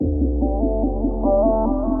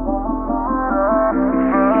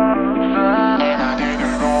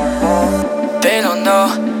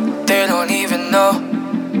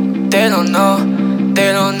They don't know,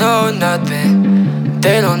 they don't know nothing.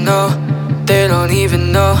 They don't know, they don't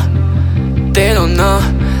even know. They don't know,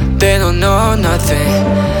 they don't know nothing.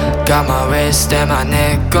 Got my wrist and my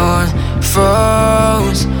neck on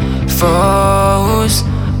froze, froze,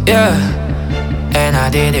 yeah. And I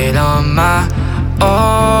did it on my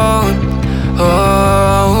own.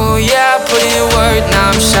 Oh yeah, I put in work, now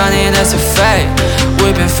I'm shining, that's a fact.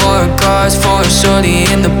 Whipping foreign cars, foreign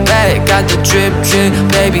shorty in the back. Got the drip, drip,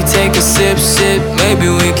 baby, take a sip, sip. Maybe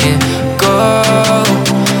we can go,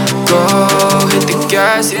 go, hit the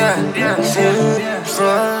gas, yeah.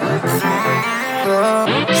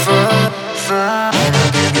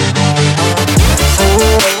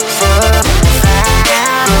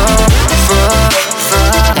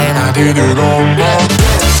 And I did it on my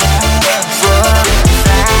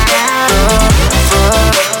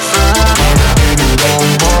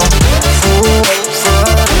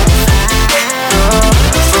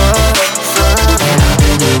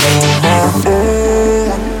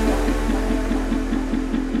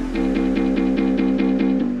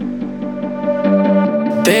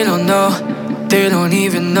They don't know, they don't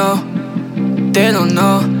even know. They don't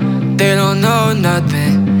know, they don't know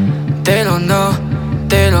nothing. They don't know,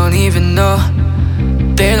 they don't even know.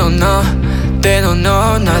 They don't know, they don't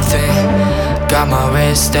know nothing. Got my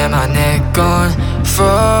wrist and my neck on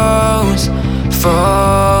froze,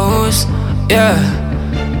 froze, yeah.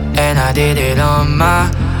 And I did it on my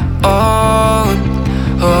own.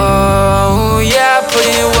 Oh yeah, I put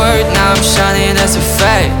in work, now I'm shining, that's a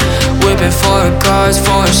fact. Whipping foreign cars,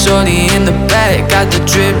 foreign shorty in the back. Got the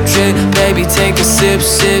drip, drip, baby, take a sip,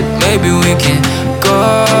 sip. Maybe we can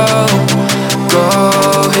go,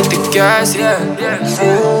 go, hit the gas, yeah.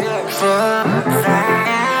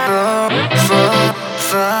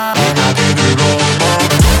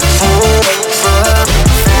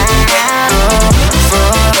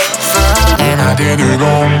 And I did it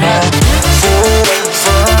all.